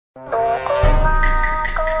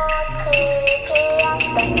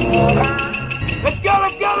Let's go,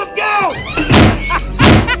 let's go, let's go!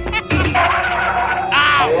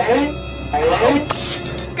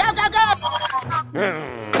 Go, go, go!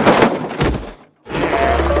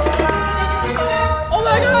 Oh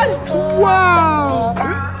my god! Wow!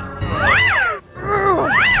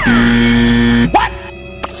 What?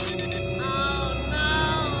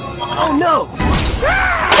 Oh no!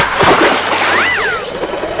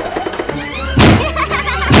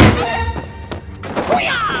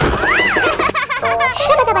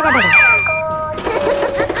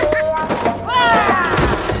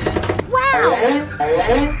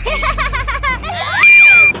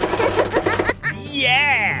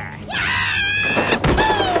 Yeah!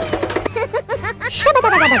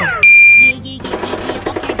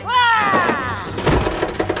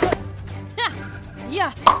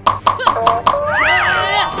 Yeah.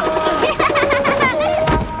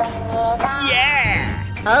 Yeah!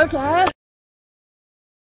 Okay.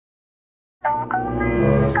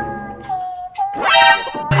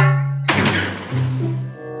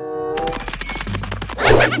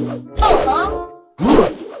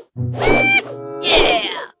 Yeah.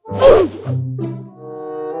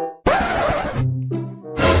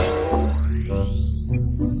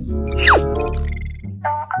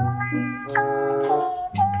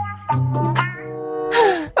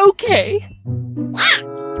 Okay.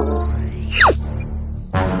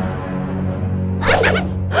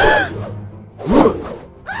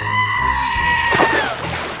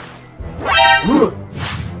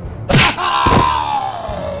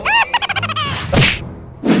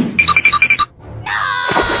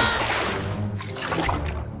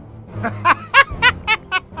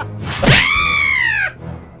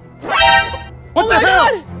 Oh my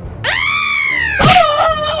god!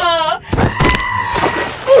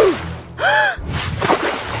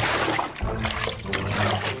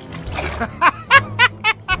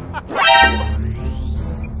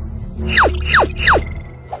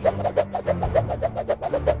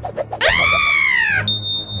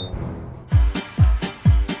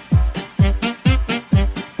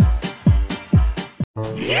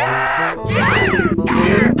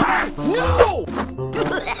 No!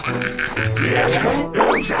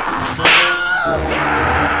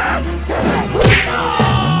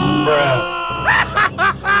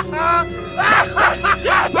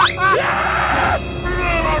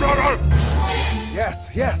 Yes,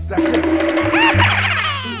 yes, that's it.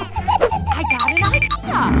 I got an idea.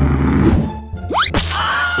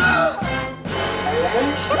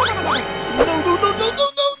 No, no, no, no, no, no,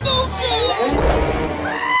 no!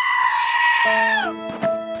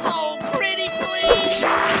 Oh, pretty please!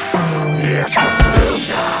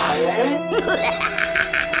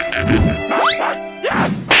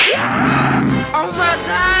 Oh my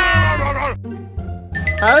god!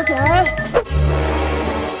 Okay.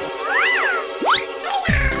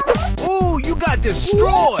 Ooh, you got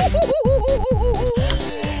destroyed!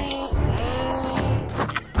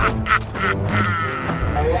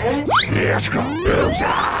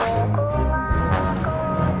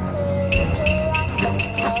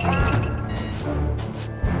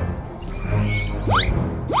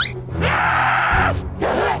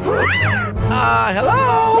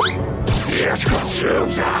 Hello?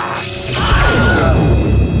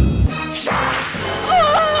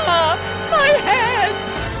 Ah, my head.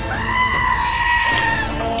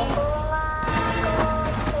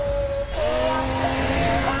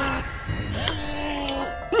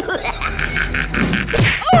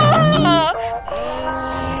 Ah!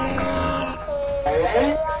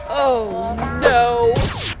 Oh no.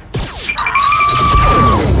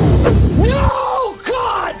 No,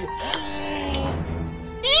 God!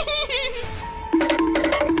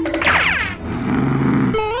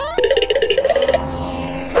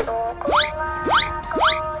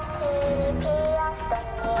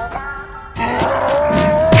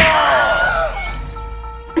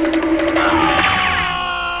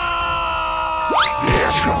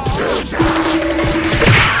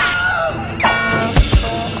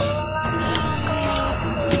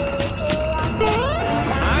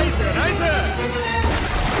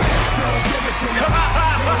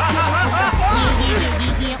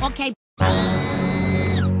 Okay.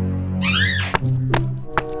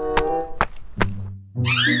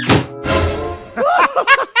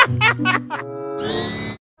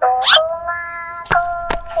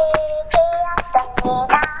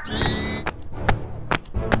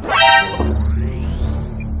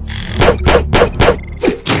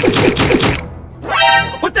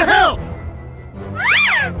 What the hell?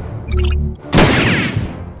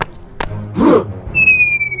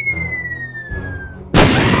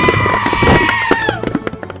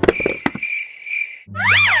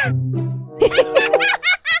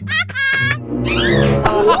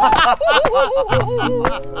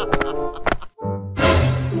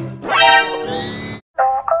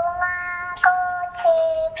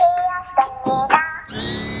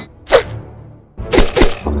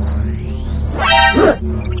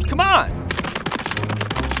 Come on!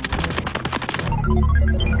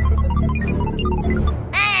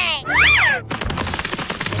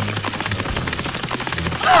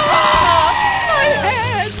 My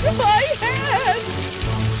head! My head!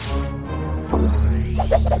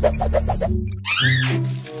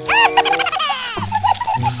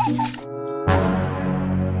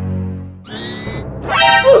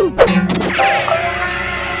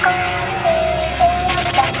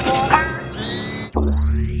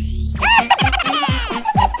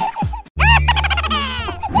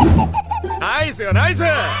 Nice, nice!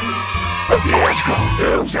 Let's go,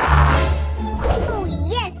 loser! Oh,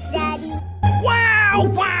 yes, Daddy. Wow,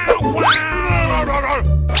 wow, wow!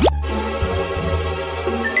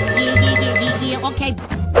 Yeah, okay.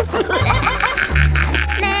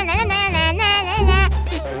 Na na na na na na na.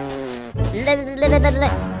 La la la la la.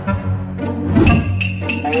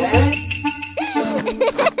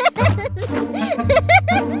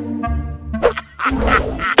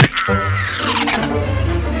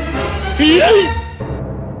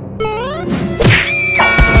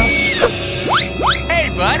 Hey,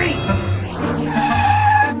 buddy!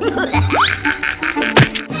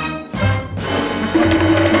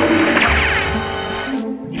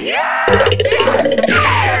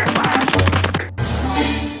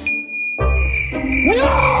 No,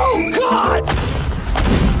 God!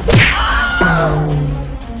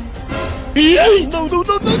 No, no, no,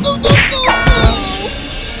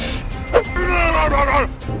 no, no, no, no!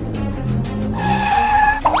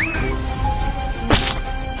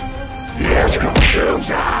 Let's go,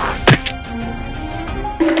 loser!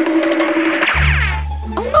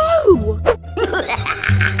 Oh no!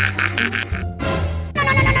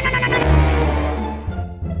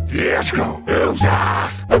 Let's go, loser!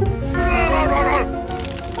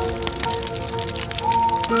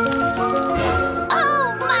 Oh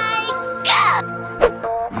my God!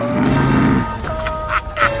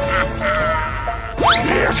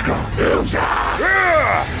 Let's go, loser!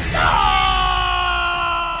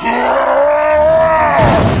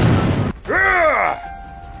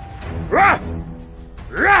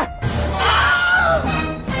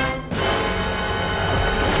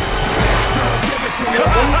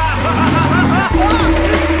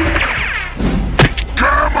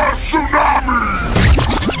 Gamma tsunami!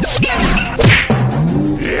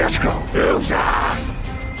 Let's go, loser!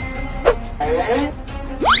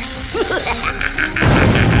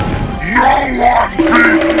 No one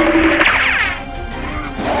beat!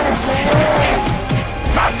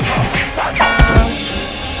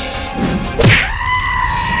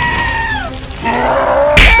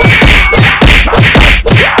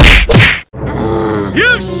 You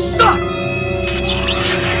suck!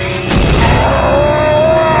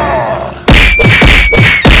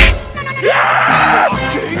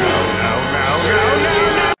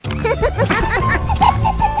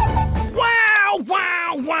 Wow,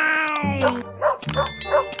 wow, wow!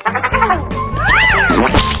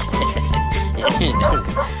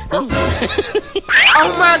 Oh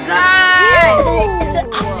my god!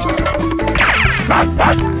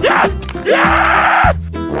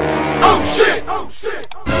 Oh shit! Oh shit!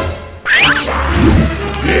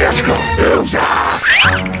 Let's go, loser!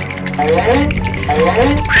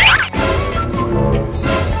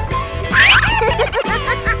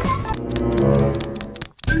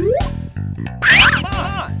 Come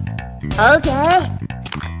on! Okay.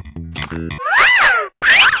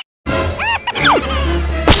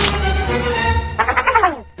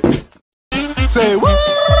 Say what?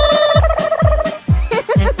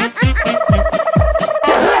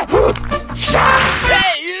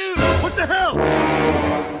 Hey, you! What the hell?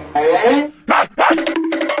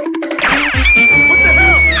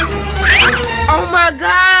 Oh my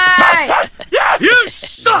god! You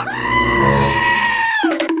suck!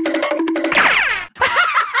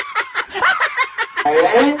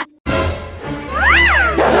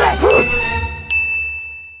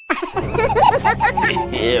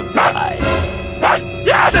 Yeah, bye.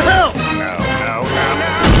 What the hell? No, no, no, no.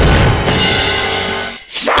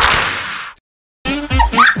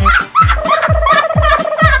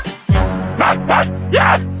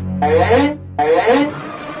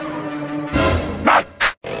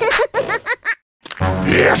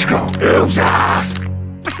 Let's go, loser!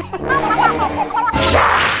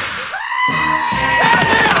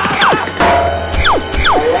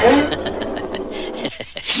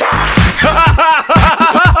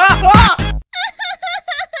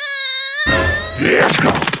 Let's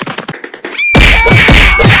go,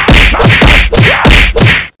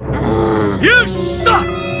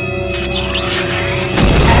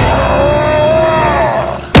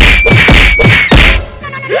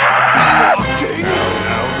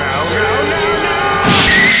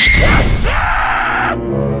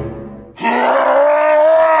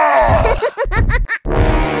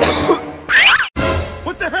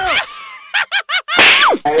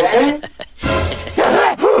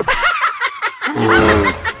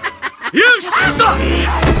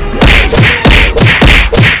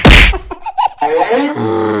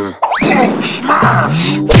 Hulk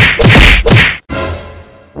smash!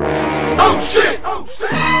 Oh shit! Oh shit!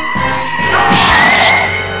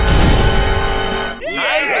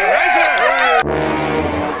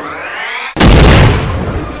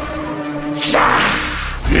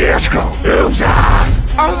 Let's go! Oops!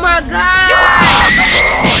 Oh my god!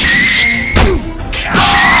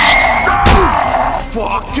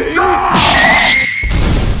 Fucking!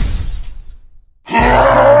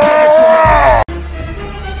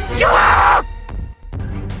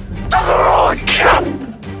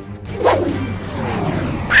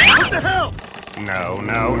 What the hell? No,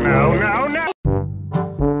 no, no, no, no!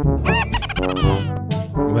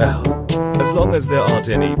 Well, as long as there aren't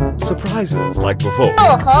any surprises like before.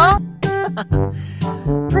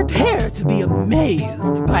 Prepare to be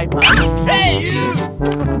amazed by my... Hey, you!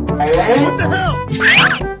 What the hell?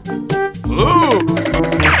 Ooh!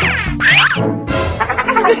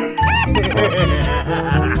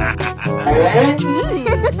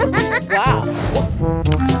 Wow.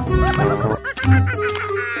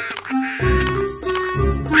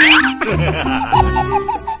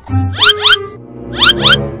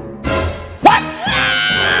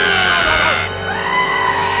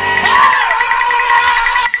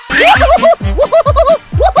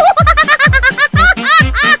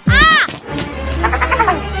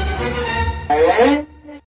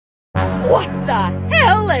 What the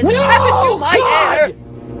hell has happened to my hair?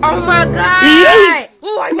 Oh my god!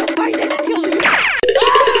 Oh, I will find and kill you!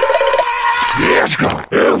 Let's go!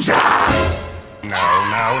 Oops! No,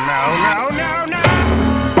 no, no, no, no, no!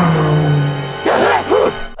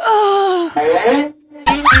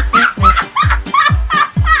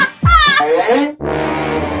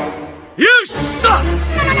 You suck!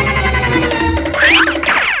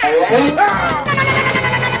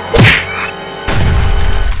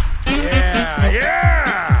 Yeah,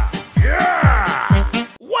 yeah, yeah!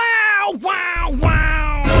 Wow, wow,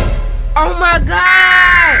 wow! Oh my god!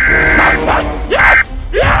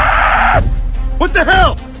 What the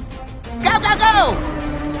hell? Go, go, go!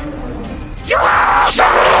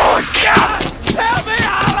 Help me,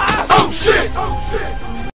 Allah! Oh shit! Oh shit!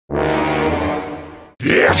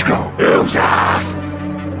 Let's go! Oops!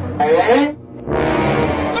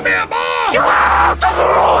 Come here, boy!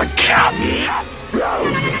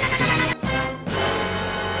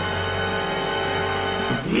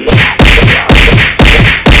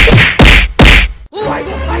 Oh, I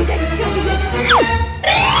will find and kill you!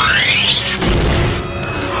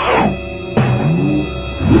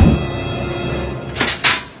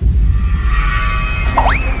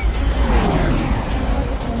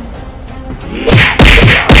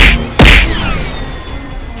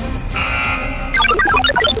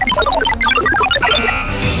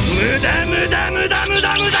 무다, 무다, 무다, 무다,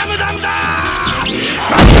 무다, 무다, 무다!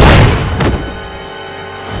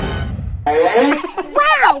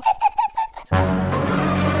 Wow!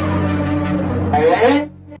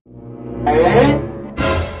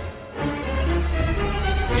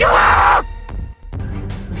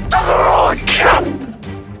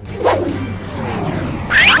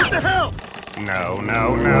 What the hell? No,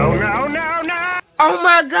 no, no, no, no, no! Oh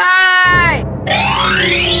my god!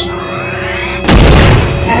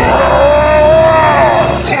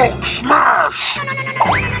 Hulk smash!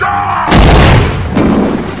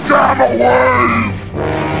 Gamma wave!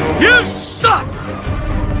 You suck!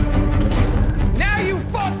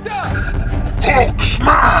 Hulk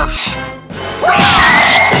smash!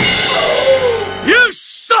 You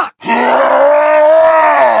suck!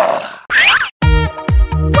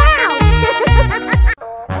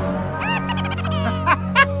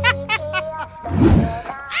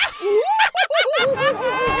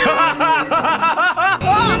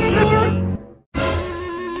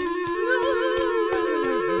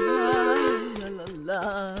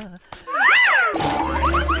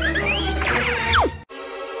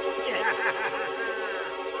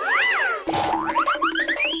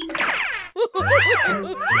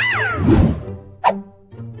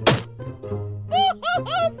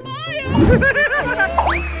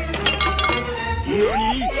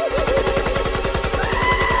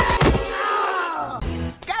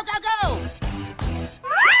 Go, go, go!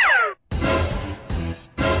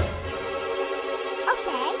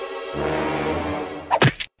 Okay.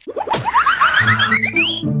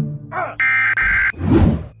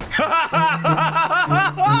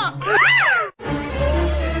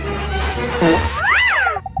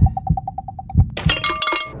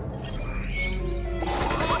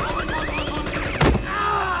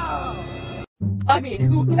 I mean,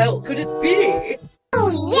 who else could it be? Oh,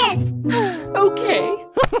 yes! Okay.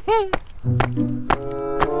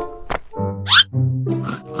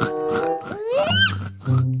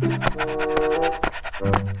 Oh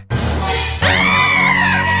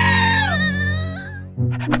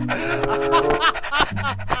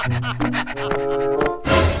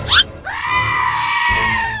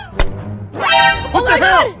my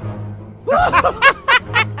god!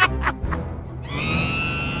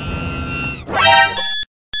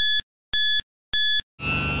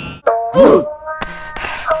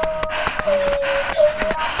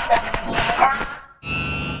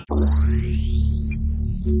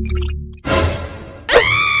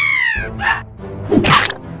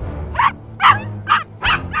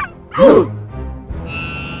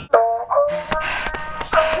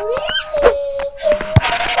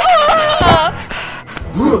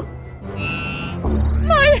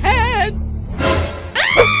 My head!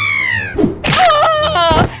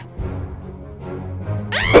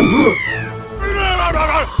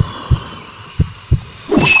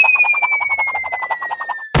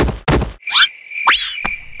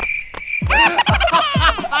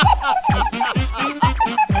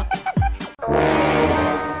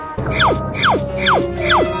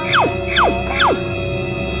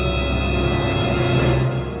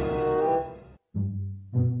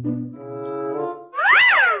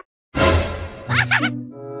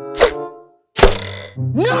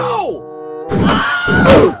 No!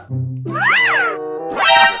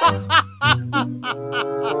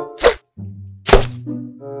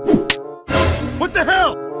 What the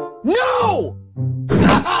hell? No!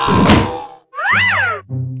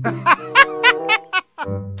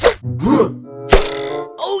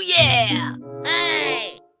 Oh yeah!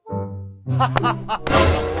 Hey!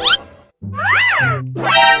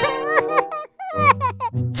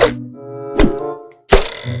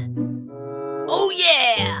 Oh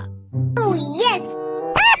yeah! Oh, yes!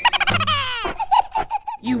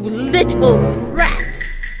 You little brat!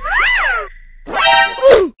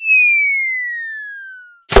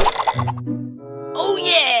 Oh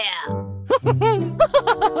yeah!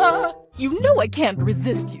 You know I can't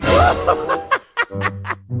resist you.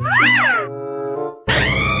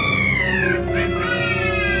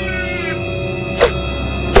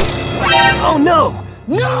 Oh no!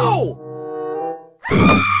 No!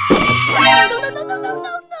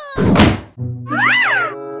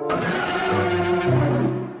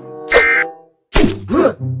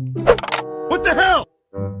 What the hell?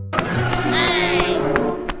 Hey!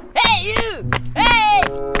 Hey you! Hey!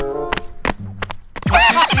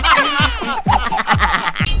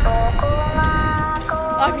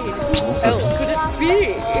 I mean, who else could it be?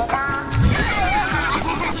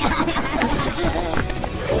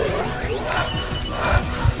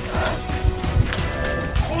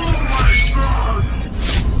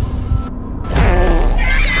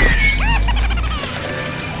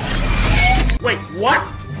 Wait, what?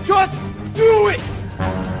 Just do it!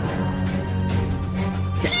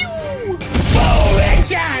 Oh,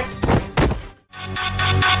 headshot!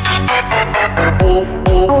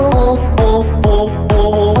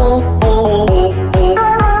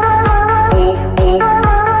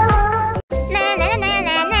 Na na na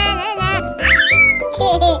na na na na.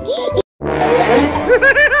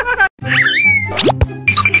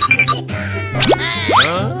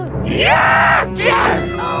 Yeah! Yeah!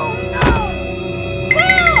 Oh no!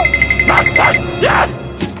 Yeah!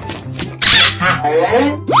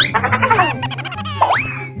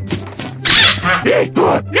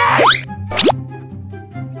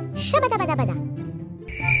 Shabadabadabada.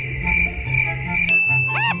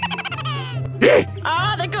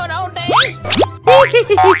 Ah, the good old days!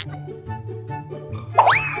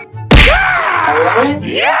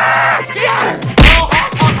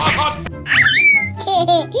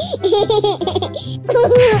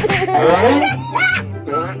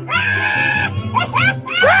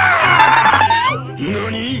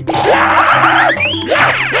 Nani?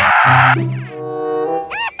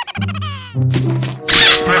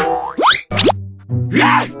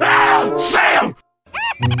 Sam!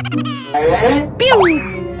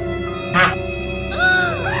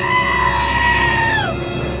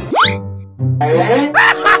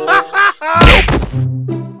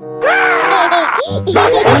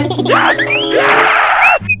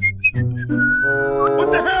 What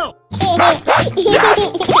the hell?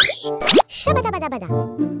 Shabadabadabada.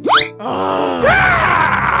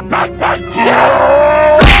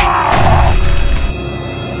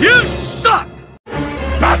 You suck!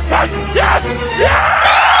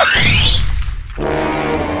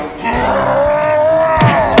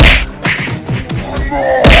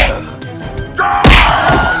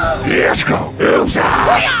 Let's go.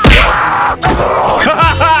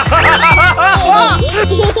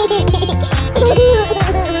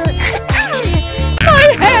 My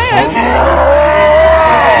head!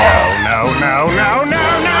 No,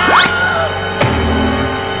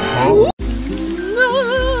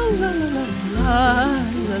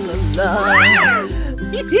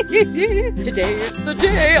 Today is the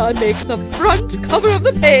day I make the front cover of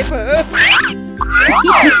the paper.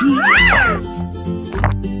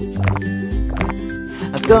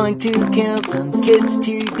 I'm going to kill some kids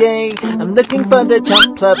today. I'm looking for the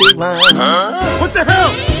chump clubby one. What the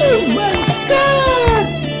hell? Oh my god!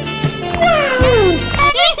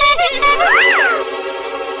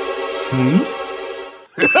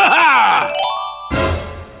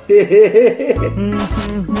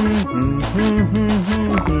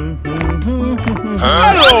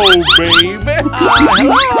 Hello, baby.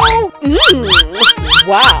 Hello!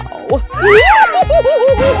 Wow! What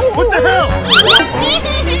the hell?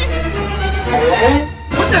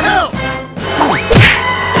 What the hell?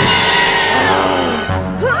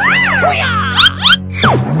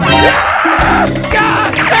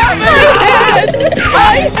 God damn it!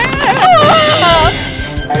 My head!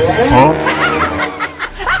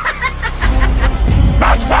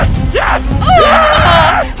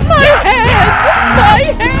 My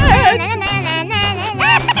head!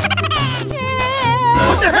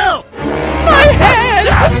 What the hell? My head!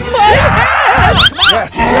 My head!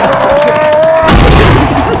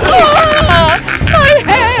 My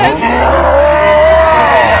head! No.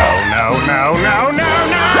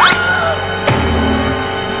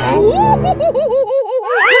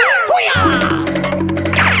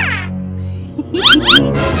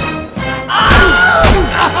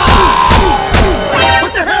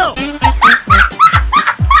 What the hell?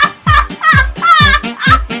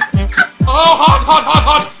 Oh, hot!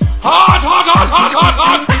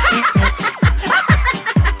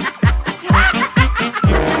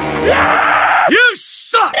 You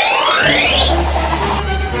suck!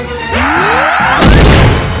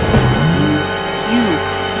 You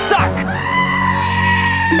suck!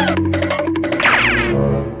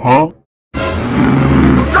 Huh?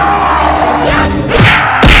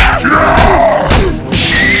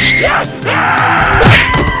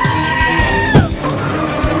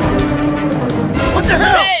 What the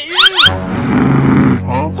hell?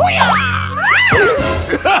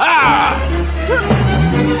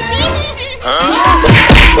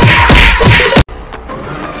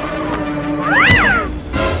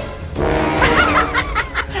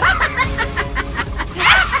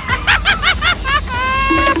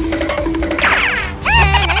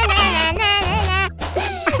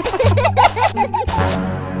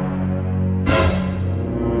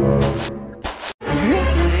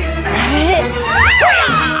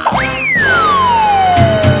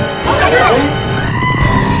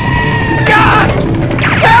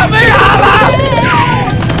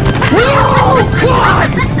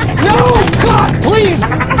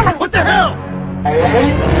 What the hell?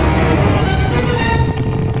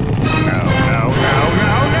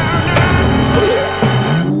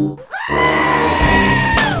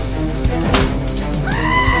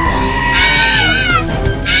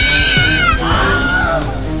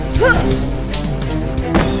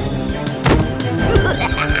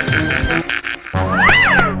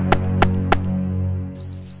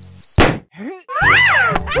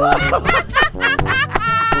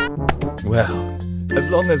 Well, as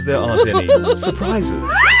long as there aren't any surprises.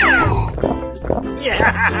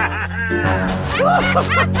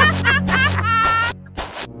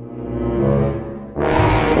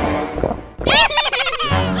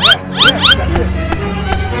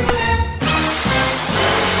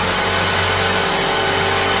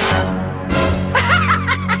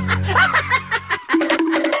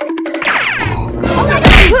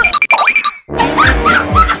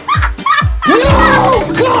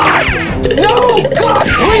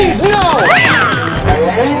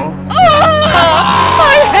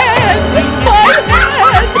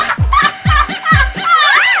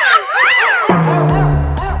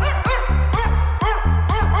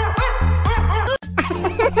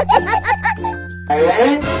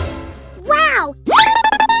 Wow!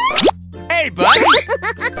 Hey, buddy!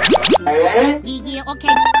 Yeah,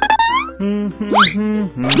 okay.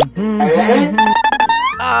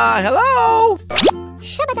 Hello?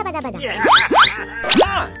 Shabba-dabba-dabba-da.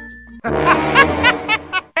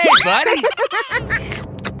 Hey, buddy!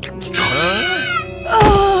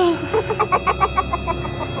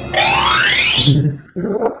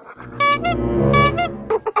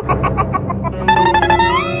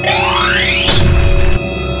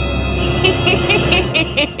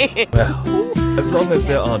 Well, as long as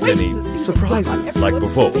there aren't any surprises like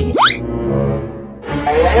before.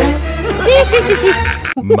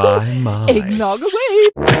 My. Eggnog away!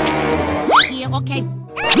 Yeah, okay.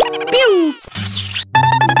 Pew!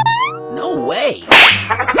 No way!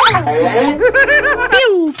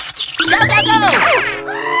 Pew! Go, go, go!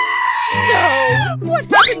 No! What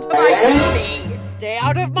happened to my toothpaste? Stay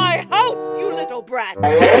out of my house, you little brat! No!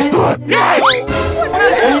 What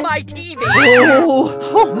happened to my TV?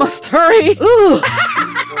 Oh, must hurry. Ugh.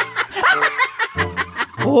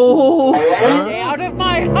 Oh. Stay out of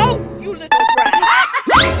my house, you little brat!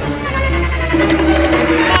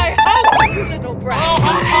 My house, you little brat!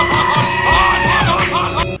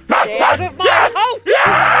 Stay out of my house, you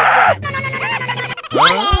little brat!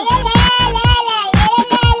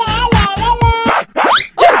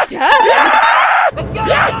 Oh, Dad!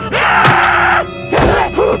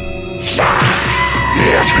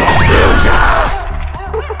 Let's go, loser!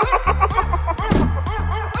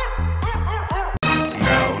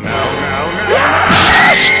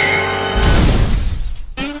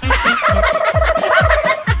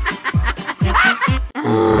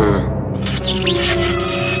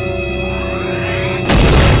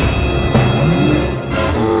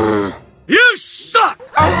 You suck!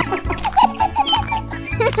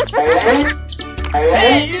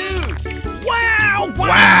 Hey, you! Wow! Wow!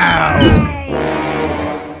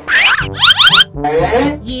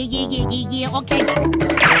 Yeah, okay.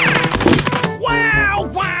 Wow!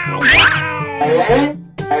 Wow! Wow!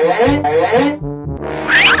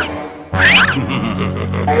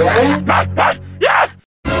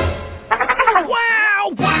 Wow!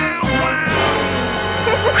 Wow!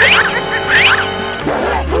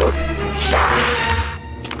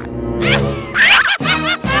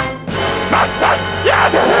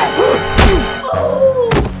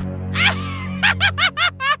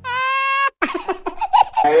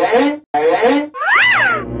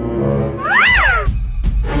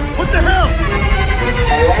 What the hell?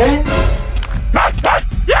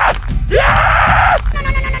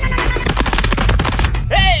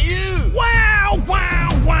 Hey, you! Wow! Wow!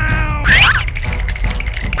 Wow!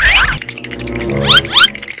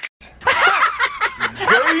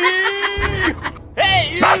 Hey,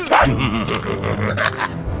 you!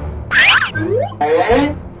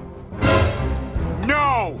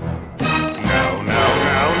 No!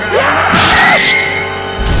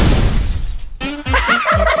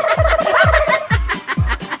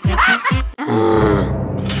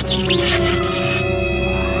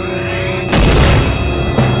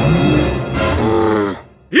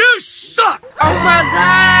 You suck! Oh my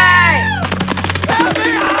god!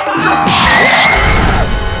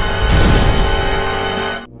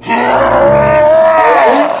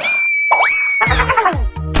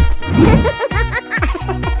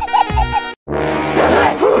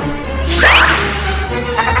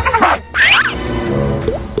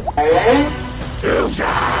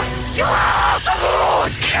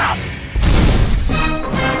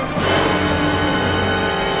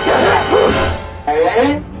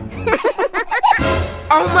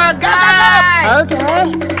 Oh my god! Okay.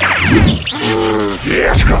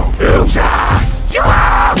 Let's go, loser! You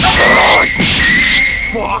are the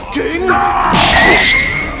fucking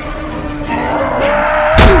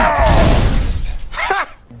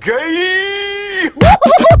gay!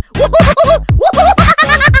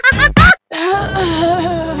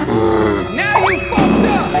 Now you fucked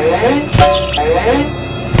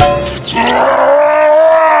up!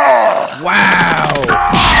 Wow! Wow!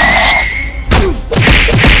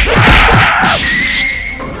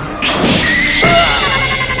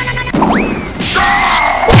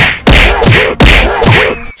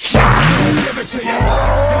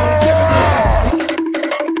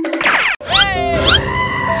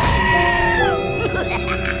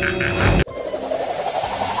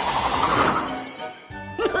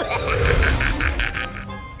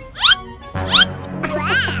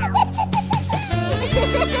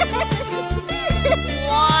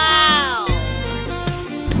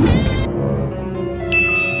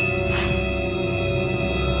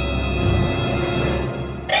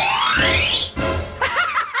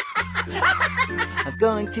 I'm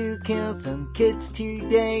going to kill some kids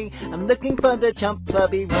today. I'm looking for the chump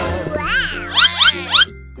clubby one.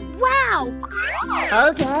 Wow!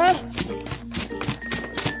 Okay.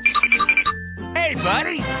 Hey,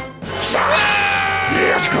 buddy!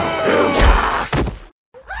 Let's go, loser!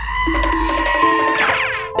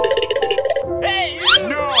 Hey, you!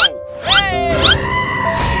 No!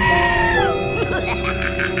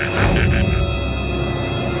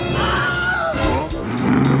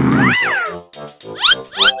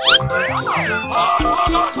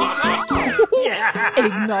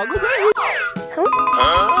 Eggnog away.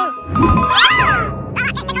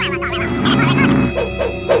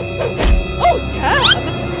 Oh, Dad!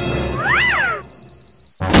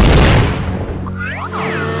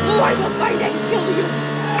 Oh, I will find and kill you!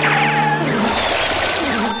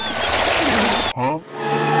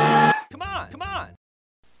 Come on, come on!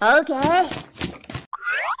 Okay.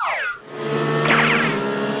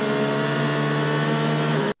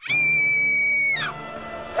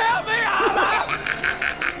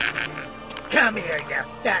 Come here, you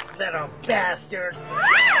fat little bastard!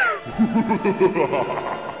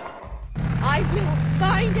 I will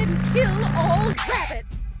find and kill all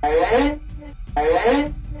rabbits.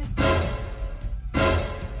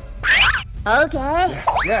 Okay.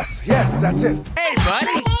 Yes, that's it. Hey,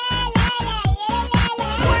 buddy!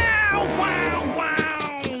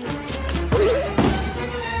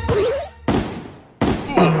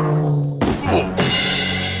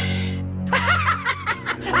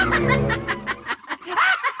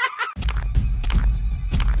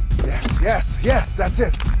 Yes, that's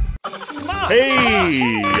it.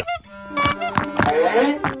 Hey!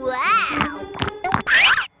 Wow.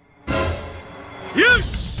 You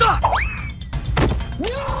suck!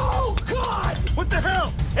 No! God! What the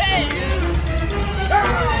hell? Hey, you!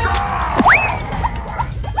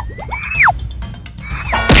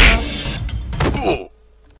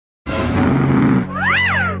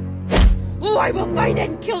 Oh, I will find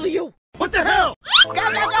and kill you. What the hell? Go,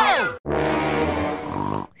 go, go!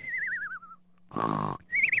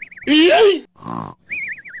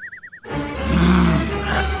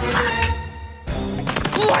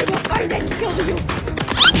 Oh, I will find and kill you.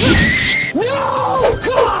 No!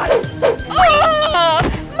 God! Ah!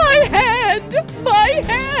 My head! My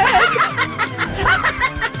head!